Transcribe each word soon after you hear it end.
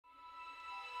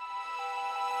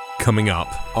Coming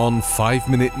up on 5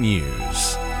 Minute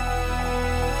News.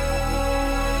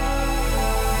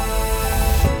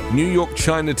 New York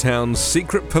Chinatown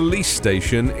secret police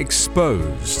station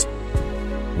exposed.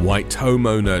 White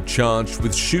homeowner charged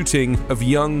with shooting of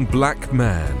young black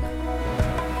man.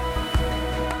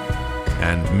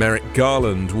 And Merrick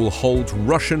Garland will hold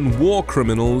Russian war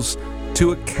criminals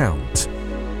to account.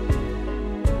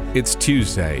 It's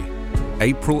Tuesday,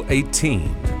 April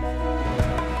 18.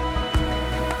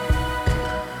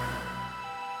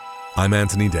 I'm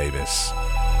Anthony Davis.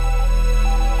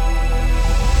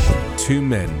 Two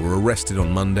men were arrested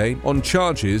on Monday on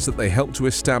charges that they helped to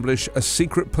establish a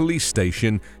secret police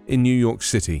station in New York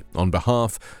City on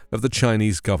behalf of the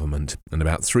Chinese government, and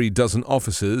about 36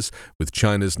 officers with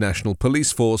China's national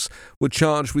police force were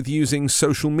charged with using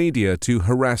social media to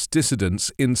harass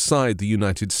dissidents inside the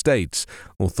United States,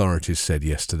 authorities said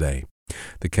yesterday.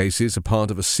 The cases are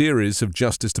part of a series of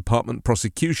Justice Department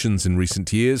prosecutions in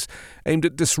recent years aimed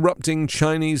at disrupting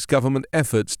Chinese government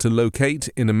efforts to locate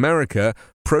in America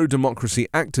pro-democracy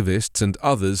activists and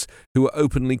others who are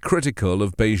openly critical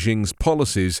of Beijing's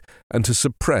policies and to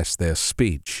suppress their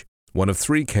speech. One of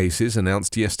 3 cases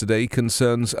announced yesterday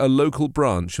concerns a local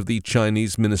branch of the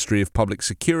Chinese Ministry of Public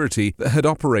Security that had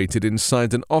operated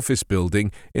inside an office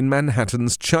building in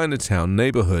Manhattan's Chinatown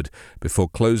neighborhood before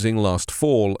closing last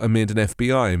fall amid an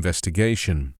FBI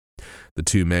investigation. The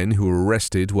 2 men who were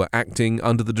arrested were acting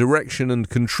under the direction and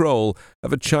control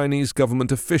of a Chinese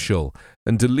government official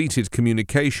and deleted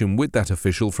communication with that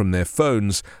official from their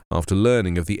phones after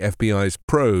learning of the FBI's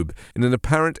probe in an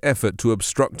apparent effort to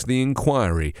obstruct the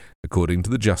inquiry, according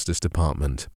to the Justice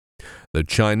Department. Though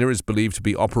China is believed to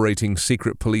be operating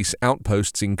secret police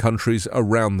outposts in countries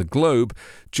around the globe,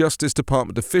 Justice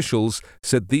Department officials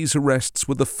said these arrests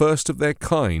were the first of their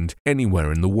kind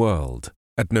anywhere in the world.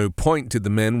 At no point did the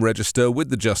men register with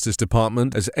the Justice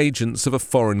Department as agents of a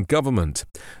foreign government,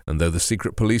 and though the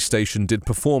secret police station did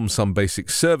perform some basic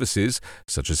services,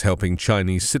 such as helping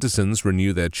Chinese citizens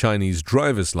renew their Chinese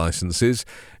driver's licenses,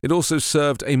 it also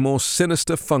served a more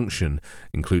sinister function,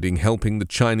 including helping the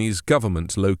Chinese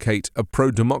government locate a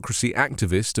pro-democracy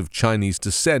activist of Chinese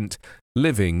descent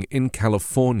living in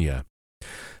California.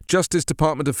 Justice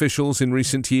Department officials in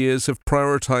recent years have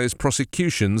prioritized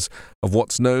prosecutions of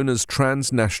what's known as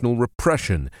transnational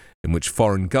repression, in which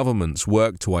foreign governments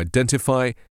work to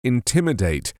identify,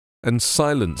 intimidate, and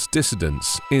silence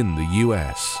dissidents in the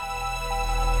U.S.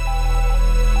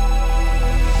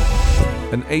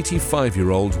 An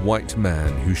 85-year-old white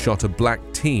man who shot a black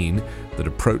teen that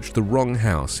approached the wrong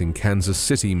house in Kansas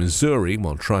City, Missouri,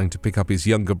 while trying to pick up his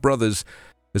younger brothers,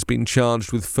 has been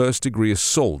charged with first-degree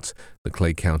assault, the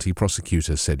Clay County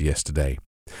prosecutor said yesterday.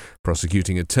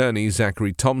 Prosecuting attorney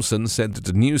Zachary Thompson said at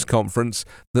a news conference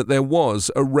that there was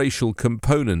a racial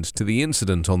component to the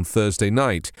incident on Thursday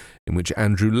night, in which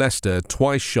Andrew Lester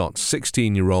twice shot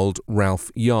 16-year-old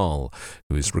Ralph Yarl,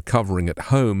 who is recovering at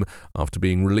home after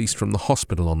being released from the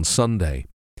hospital on Sunday.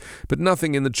 But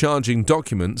nothing in the charging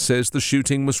document says the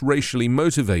shooting was racially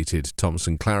motivated,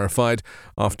 Thompson clarified,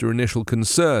 after initial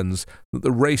concerns that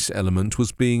the race element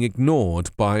was being ignored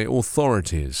by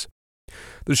authorities.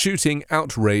 The shooting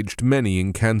outraged many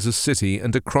in Kansas City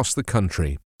and across the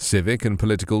country. Civic and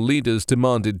political leaders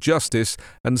demanded justice,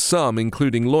 and some,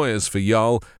 including lawyers for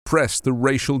Yarl, pressed the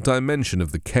racial dimension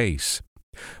of the case.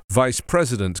 Vice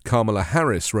President Kamala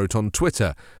Harris wrote on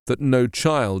Twitter that no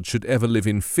child should ever live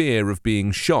in fear of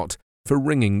being shot for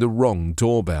ringing the wrong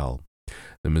doorbell.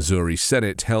 The Missouri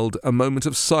Senate held a moment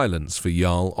of silence for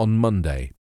Yarl on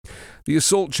Monday. The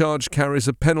assault charge carries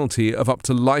a penalty of up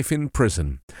to life in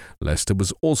prison. Lester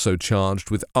was also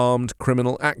charged with armed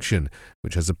criminal action,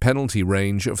 which has a penalty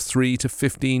range of 3 to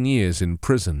 15 years in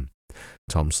prison.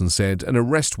 Thompson said an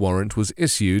arrest warrant was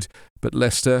issued, but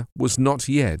Lester was not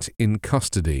yet in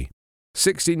custody.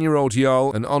 16-year-old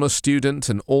Yarl, an honor student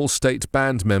and all-state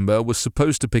band member, was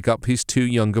supposed to pick up his 2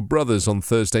 younger brothers on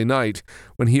Thursday night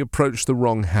when he approached the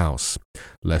wrong house.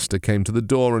 Lester came to the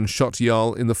door and shot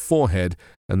Yarl in the forehead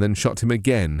and then shot him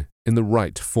again in the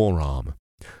right forearm.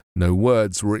 No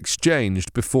words were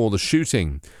exchanged before the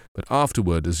shooting, but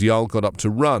afterward, as Yarl got up to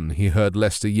run, he heard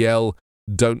Lester yell,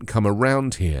 "Don't come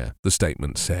around here," the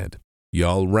statement said.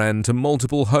 Yarl ran to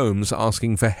multiple homes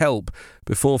asking for help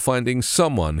before finding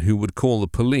someone who would call the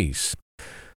police.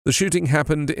 The shooting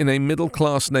happened in a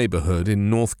middle-class neighborhood in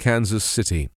North Kansas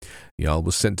City. Yarl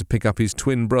was sent to pick up his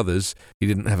twin brothers. He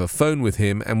didn't have a phone with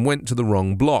him and went to the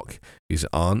wrong block. His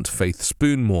aunt, Faith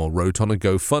Spoonmore, wrote on a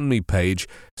GoFundMe page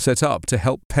set up to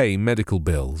help pay medical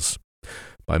bills.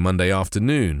 By Monday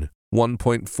afternoon,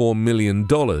 $1.4 million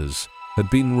had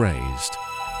been raised.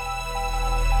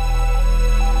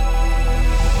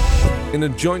 In a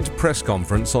joint press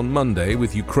conference on Monday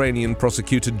with Ukrainian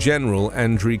Prosecutor General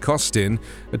Andriy Kostin,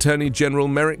 Attorney General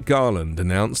Merrick Garland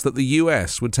announced that the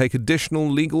US would take additional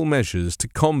legal measures to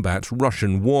combat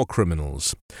Russian war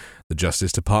criminals. The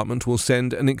Justice Department will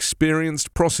send an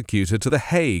experienced prosecutor to The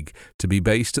Hague to be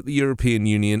based at the European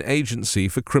Union Agency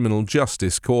for Criminal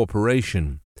Justice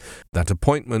Cooperation. That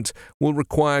appointment will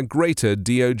require greater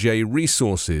DOJ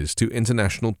resources to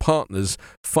international partners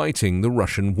fighting the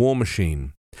Russian war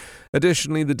machine.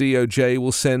 Additionally, the DOJ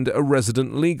will send a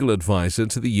resident legal advisor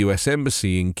to the US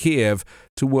Embassy in Kiev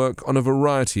to work on a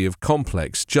variety of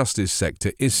complex justice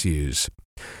sector issues.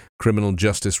 Criminal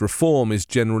justice reform is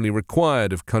generally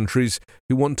required of countries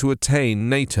who want to attain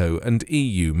NATO and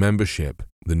EU membership.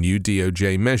 The new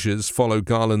DOJ measures follow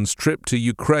Garland's trip to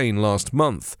Ukraine last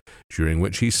month, during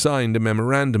which he signed a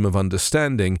memorandum of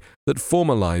understanding that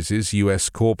formalizes US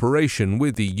cooperation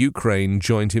with the Ukraine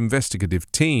Joint Investigative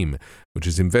Team, which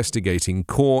is investigating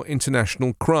core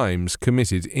international crimes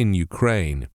committed in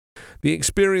Ukraine. The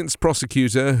experienced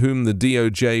prosecutor, whom the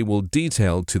DOJ will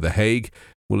detail to The Hague,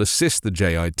 will assist the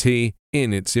JIT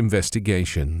in its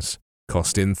investigations.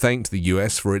 Kostin thanked the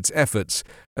US for its efforts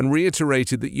and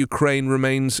reiterated that Ukraine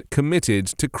remains committed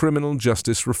to criminal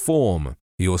justice reform.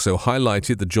 He also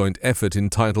highlighted the joint effort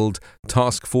entitled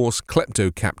Task Force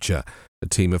Kleptocapture, a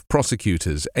team of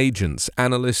prosecutors, agents,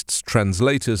 analysts,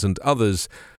 translators, and others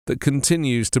that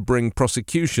continues to bring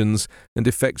prosecutions and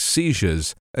effect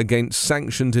seizures against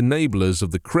sanctioned enablers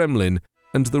of the Kremlin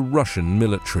and the Russian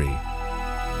military.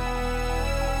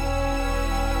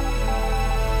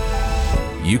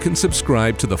 You can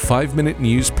subscribe to the 5-Minute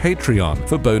News Patreon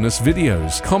for bonus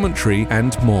videos, commentary,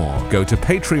 and more. Go to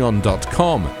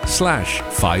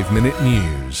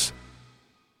patreon.com/5minutenews.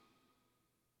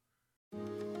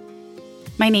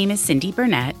 My name is Cindy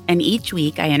Burnett, and each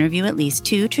week I interview at least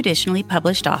 2 traditionally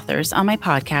published authors on my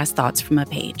podcast, Thoughts from a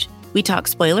Page. We talk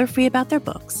spoiler-free about their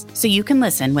books, so you can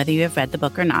listen whether you have read the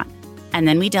book or not. And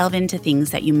then we delve into things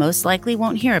that you most likely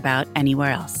won't hear about anywhere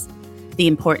else. The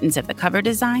importance of the cover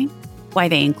design, why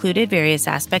they included various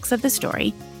aspects of the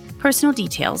story, personal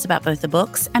details about both the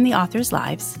books and the authors'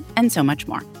 lives, and so much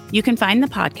more. You can find the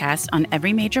podcast on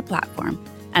every major platform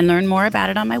and learn more about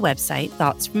it on my website,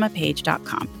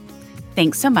 thoughtsfromapage.com.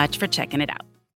 Thanks so much for checking it out.